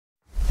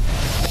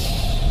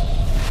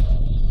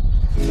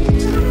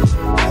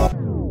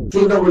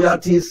Kingdom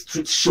Reality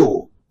Street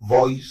Show,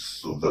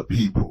 Voice of the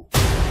People.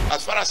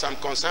 As far as I'm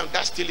concerned,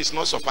 that still is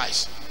not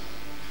suffice,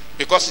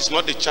 because it's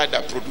not the child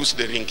that produced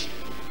the ring.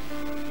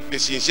 The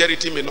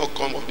sincerity may not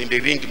come in the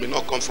ring, may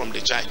not come from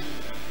the child.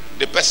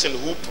 The person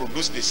who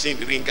produced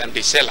the ring and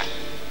the seller,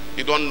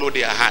 you don't know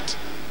their heart.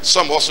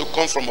 Some also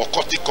come from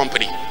occultic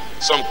company,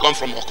 some come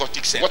from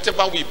occultic seller.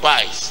 Whatever we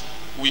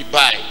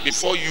buy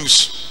before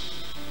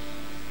use.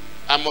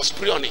 I must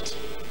pray on it,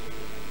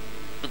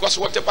 because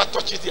whatever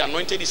touches the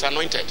anointed is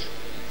anointed.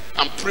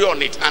 And pray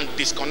on it and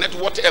disconnect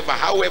whatever,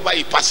 however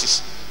it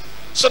passes,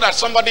 so that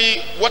somebody,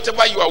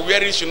 whatever you are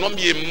wearing, should not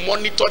be a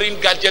monitoring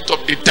gadget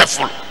of the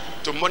devil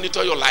to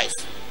monitor your life.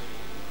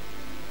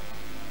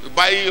 We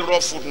buy raw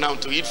food now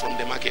to eat from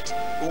the market.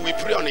 We will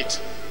pray on it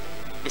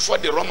before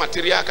the raw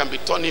material can be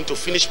turned into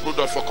finished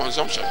product for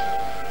consumption.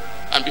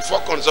 And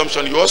before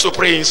consumption, you also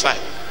pray inside.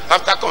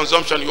 After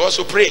consumption, you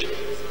also pray.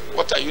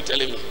 What are you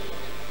telling me?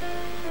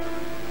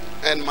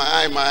 And my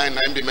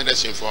eye, be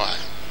medicine for eye.